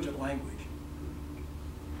Septuagint language?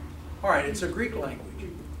 All right, it's a Greek language.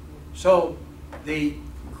 So the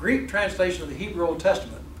Greek translation of the Hebrew Old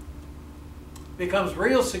Testament becomes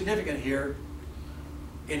real significant here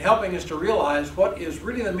in helping us to realize what is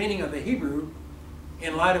really the meaning of the Hebrew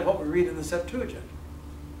in light of what we read in the Septuagint.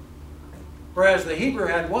 Whereas the Hebrew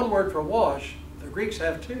had one word for wash, the Greeks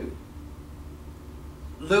have two.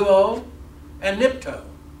 Luo and nipto.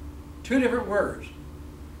 Two different words.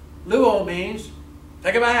 Luo means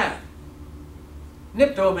take a bath.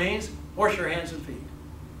 Nipto means wash your hands and feet.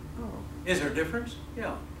 Oh. Is there a difference?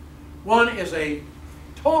 Yeah. One is a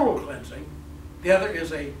total cleansing. The other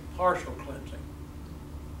is a partial cleansing.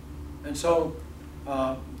 And so,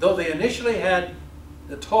 though they initially had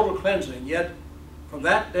the total cleansing, yet from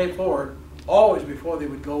that day forward, always before they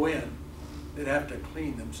would go in, they'd have to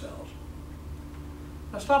clean themselves.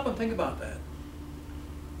 Now stop and think about that.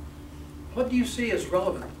 What do you see as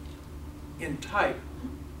relevant in type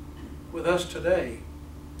with us today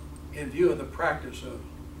in view of the practice of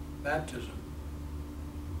baptism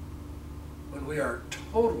when we are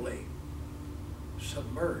totally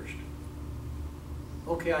submerged?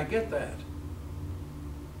 Okay, I get that.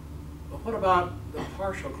 But what about the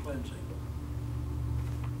partial cleansing?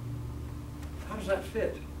 How does that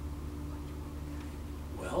fit?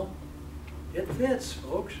 Well, it fits,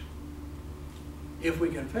 folks. If we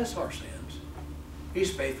confess our sins,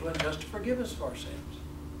 He's faithful and just to forgive us of our sins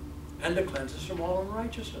and to cleanse us from all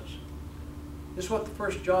unrighteousness. This is what the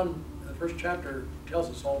first chapter tells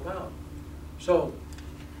us all about. So,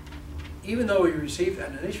 even though we received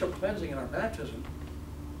an initial cleansing in our baptism,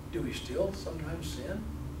 do we still sometimes sin?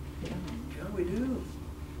 Yeah, we do.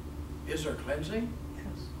 Is there cleansing?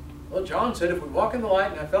 Yes. Well, John said if we walk in the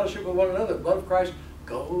light and have fellowship with one another, the blood of Christ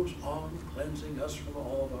goes on cleansing us from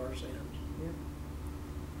all of our sins. Yeah.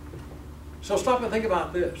 So stop and think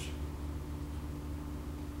about this.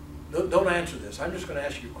 Don't answer this. I'm just going to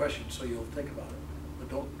ask you a question so you'll think about it. But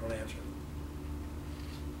don't answer it.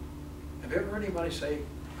 Have you ever heard anybody say,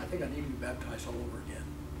 I think I need to be baptized all over again?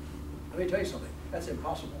 Let me tell you something. That's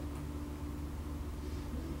impossible.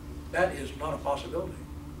 That is not a possibility.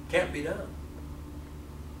 Can't be done.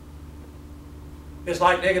 It's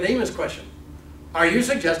like Nicodemus' question. Are you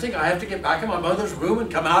suggesting I have to get back in my mother's womb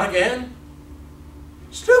and come out again?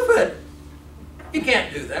 Stupid! You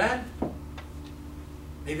can't do that.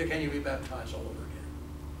 Neither can you be baptized all over again.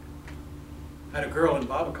 I had a girl in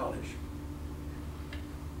Bible college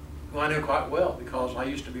who I knew quite well because I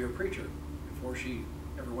used to be her preacher before she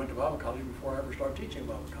ever went to Bible college, before I ever started teaching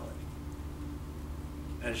Bible college.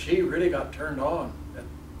 And she really got turned on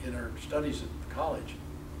in her studies at the college.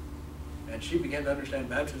 And she began to understand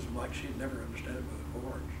baptism like she had never understood it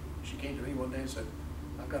before. She came to me one day and said,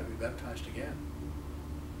 I've got to be baptized again.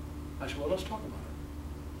 I said, well, let's talk about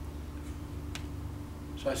it.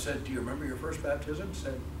 So I said, do you remember your first baptism? She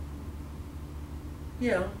said,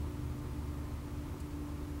 yeah.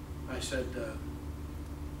 I said, do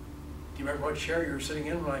you remember what chair you were sitting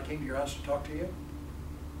in when I came to your house to talk to you?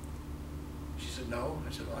 She said, no.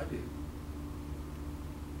 I said, well, I do.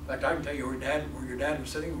 In fact, I can tell you where your dad was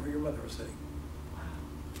sitting and where your mother was sitting.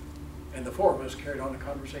 And the four of us carried on a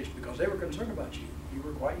conversation because they were concerned about you. You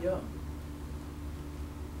were quite young.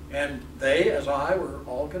 And they, as I, were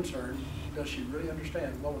all concerned, does she really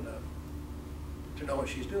understand well enough to know what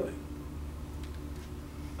she's doing?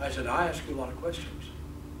 I said, I ask you a lot of questions.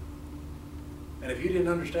 And if you didn't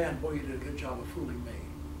understand, boy, you did a good job of fooling me.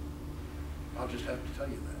 I'll just have to tell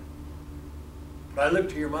you that. But I looked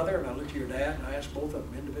to your mother and I looked to your dad and I asked both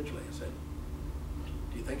of them individually. I said,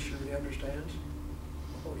 do you think she really understands?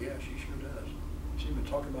 Oh yeah, she sure does. She's been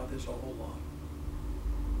talking about this a whole lot.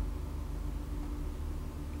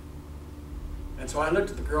 And so I looked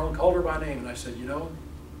at the girl and called her by name and I said, you know,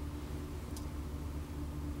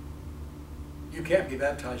 you can't be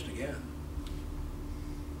baptized again.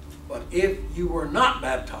 But if you were not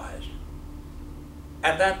baptized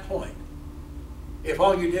at that point, if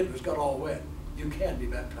all you did was got all wet, you can be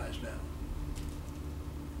baptized now.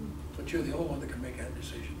 But you're the only one that can make that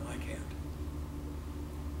decision. I can't.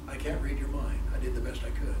 I can't read your mind. I did the best I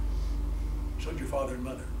could. so did your father and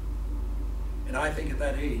mother. And I think at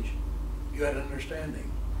that age, you had an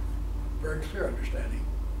understanding, very clear understanding,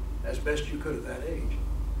 as best you could at that age.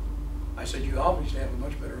 I said, you obviously have a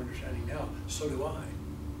much better understanding now. So do I.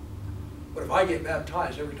 But if I get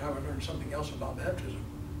baptized every time I learn something else about baptism,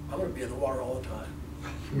 I'm going to be in the water all the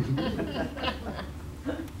time.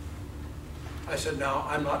 I said, now,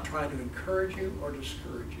 I'm not trying to encourage you or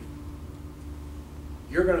discourage you.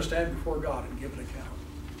 You're going to stand before God and give an account.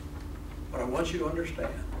 But I want you to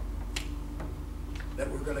understand that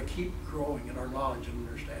we're going to keep growing in our knowledge and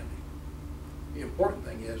understanding. The important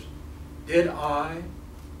thing is, did I,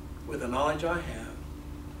 with the knowledge I have,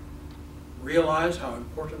 realize how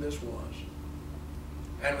important this was?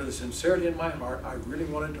 And with the sincerity in my heart, I really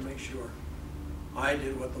wanted to make sure I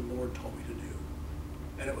did what the Lord told me to do.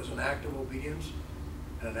 And it was an act of obedience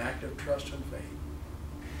and an act of trust and faith.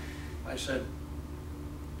 I said,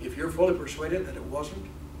 if you're fully persuaded that it wasn't,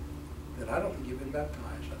 then I don't think you've been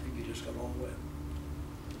baptized. I think you just got all wet.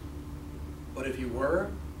 But if you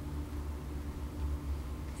were,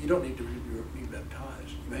 you don't need to be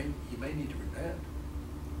baptized. You may need to repent,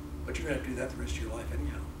 but you're going to have to do that the rest of your life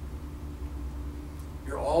anyhow.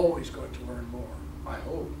 You're always going to learn more, I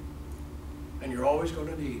hope. And you're always going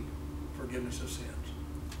to need forgiveness of sins.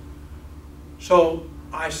 So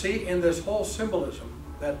I see in this whole symbolism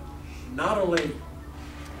that not only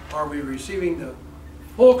are we receiving the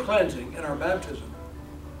full cleansing in our baptism,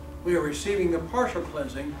 we are receiving the partial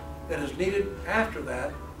cleansing that is needed after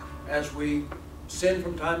that as we sin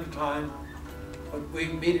from time to time. But we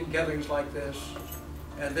meet in gatherings like this,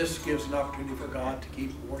 and this gives an opportunity for God to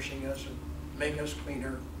keep washing us and making us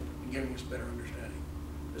cleaner and giving us better understanding.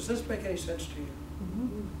 Does this make any sense to you?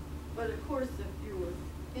 Mm-hmm. But of course, if you were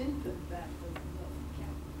infant baptism,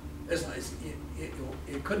 doesn't count.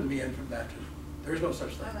 It couldn't be infant baptism. There's no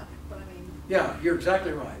such thing. I know, but I mean. Yeah, you're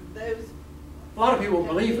exactly right. Those. A lot of people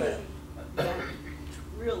believe that.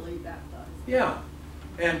 Really baptized. Yeah.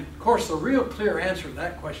 And of course, the real clear answer to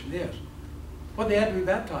that question is, what do they have to be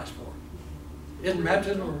baptized for? Isn't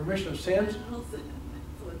baptism a remission of sins?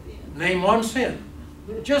 Name one sin.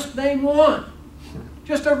 Just name one.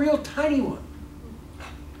 Just a real tiny one.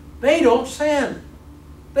 They don't sin.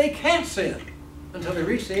 They can't sin until they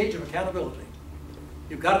reach the age of accountability.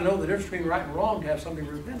 You've got to know the difference between right and wrong to have something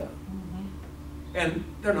to repent of. And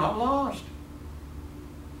they're not lost.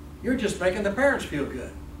 You're just making the parents feel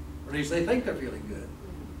good. Or at least they think they're feeling good.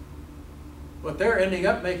 But they're ending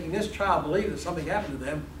up making this child believe that something happened to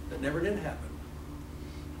them that never did happen.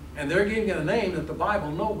 And they're giving it a name that the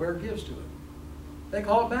Bible nowhere gives to it. They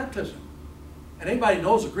call it baptism. And anybody who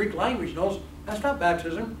knows the Greek language knows that's not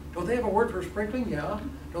baptism. Don't they have a word for sprinkling? Yeah.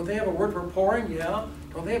 Don't they have a word for pouring? Yeah.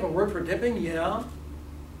 Don't they have a word for dipping? Yeah.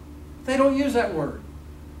 They don't use that word.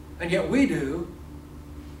 And yet we do.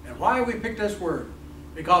 And why have we picked this word?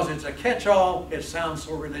 Because it's a catch-all. It sounds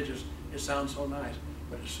so religious. It sounds so nice.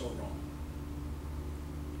 But it's so wrong.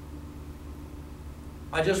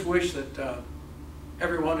 I just wish that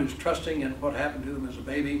everyone who's trusting in what happened to them as a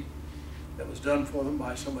baby that was done for them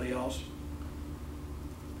by somebody else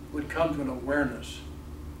would come to an awareness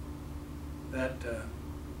that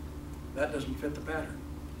that doesn't fit the pattern.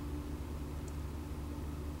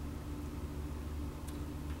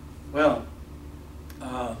 Well,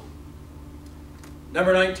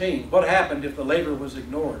 number 19, what happened if the labor was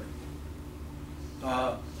ignored?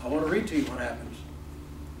 I want to read to you what happens.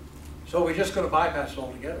 So we're just going to bypass it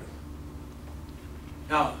altogether.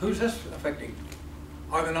 Now, who's this affecting?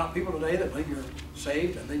 Are there not people today that believe you're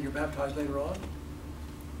saved and then you're baptized later on?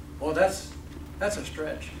 Well, that's a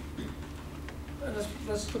stretch.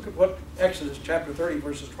 Let's look at what Exodus chapter 30,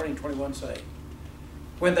 verses 20 and 21 say.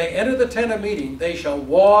 When they enter the tent of meeting, they shall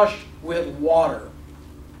wash with water.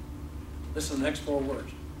 Listen to the next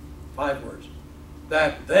 5 words.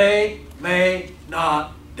 That they may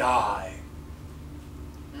not die.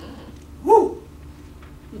 Woo!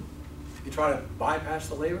 You try to bypass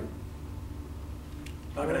the labor?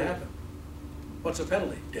 Not going to happen. What's the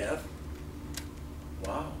penalty? Death.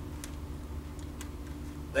 Wow.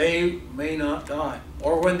 They may not die.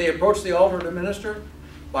 Or when they approach the altar to minister,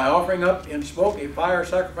 by offering up in smoke a fire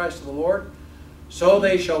sacrifice to the Lord, so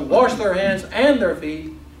they shall wash their hands and their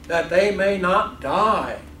feet, that they may not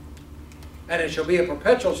die. And it shall be a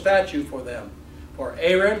perpetual statute for them, for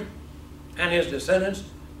Aaron and his descendants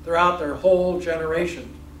throughout their whole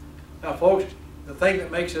generation. Now, folks, the thing that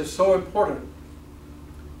makes this so important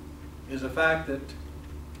is the fact that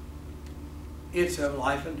it's a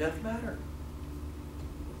life and death matter.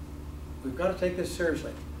 We've got to take this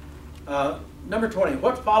seriously. Number 20,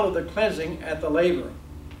 what followed the cleansing at the laver?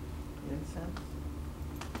 Incense.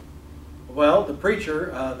 Well, the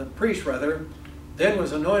priest rather, then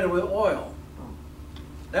was anointed with oil.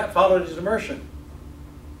 That followed his immersion.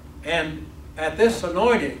 And at this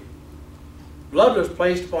anointing, blood was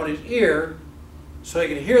placed upon his ear so he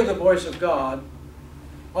could hear the voice of God,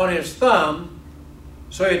 on his thumb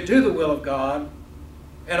so he'd do the will of God,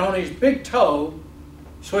 and on his big toe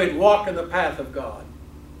so he'd walk in the path of God.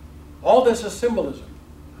 All this is symbolism.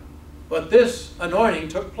 But this anointing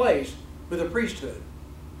took place with the priesthood.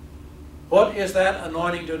 What is that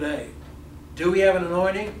anointing today? Do we have an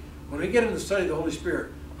anointing? When we get into the study of the Holy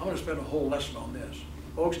Spirit, I'm going to spend a whole lesson on this.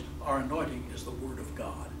 Folks, our anointing is the Word of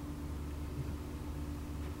God.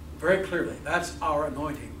 Very clearly, that's our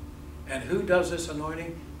anointing. And who does this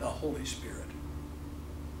anointing? The Holy Spirit.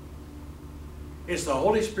 It's the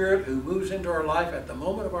Holy Spirit who moves into our life at the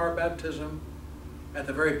moment of our baptism, at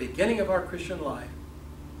the very beginning of our Christian life,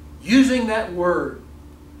 using that Word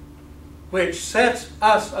which sets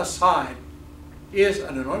us aside. Is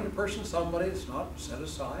an anointed person somebody that's not set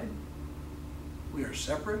aside? We are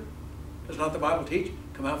separate. Does not the Bible teach,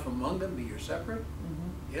 come out from among them, be ye separate?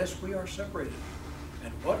 Mm-hmm. Yes, we are separated.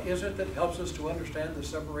 And what is it that helps us to understand the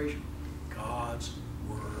separation? God's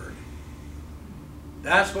Word.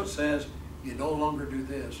 That's what says, you no longer do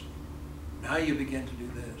this. Now you begin to do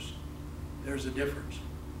this. There's a difference.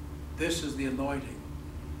 This is the anointing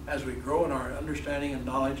as we grow in our understanding and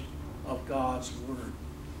knowledge of God's Word.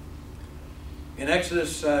 In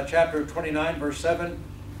Exodus chapter 29, verse 7,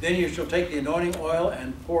 then you shall take the anointing oil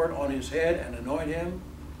and pour it on his head and anoint him.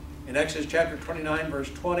 In Exodus chapter 29, verse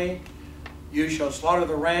 20, you shall slaughter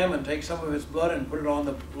the ram and take some of its blood and put it on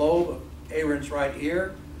the lobe of Aaron's right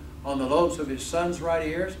ear, on the lobes of his son's right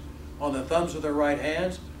ears, on the thumbs of their right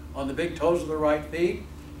hands, on the big toes of their right feet,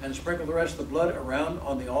 and sprinkle the rest of the blood around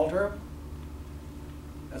on the altar.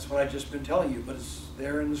 That's what I've just been telling you, but it's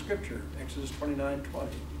there in the scripture, Exodus 29, 20.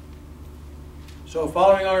 So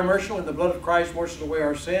following our immersion when the blood of Christ washes away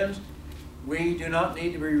our sins, we do not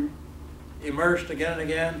need to be immersed again and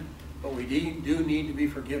again, but we do need to be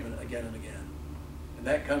forgiven again and again. And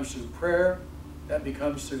that comes through prayer. That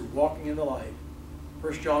becomes through walking in the light.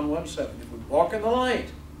 1 John 1:7. If we walk in the light,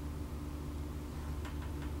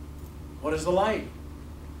 what is the light?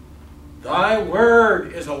 Thy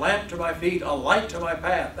word is a lamp to my feet, a light to my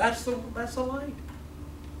path. That's the light.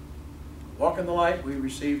 Walk in the light, we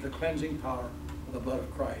receive the cleansing power of the blood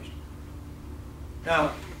of Christ.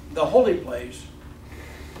 Now, the holy place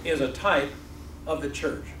is a type of the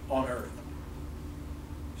church on earth.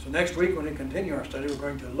 So next week when we continue our study, we're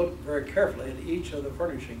going to look very carefully at each of the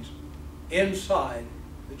furnishings inside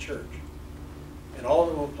the church. And all of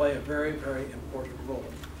them will play a very, very important role.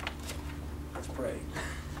 Let's pray.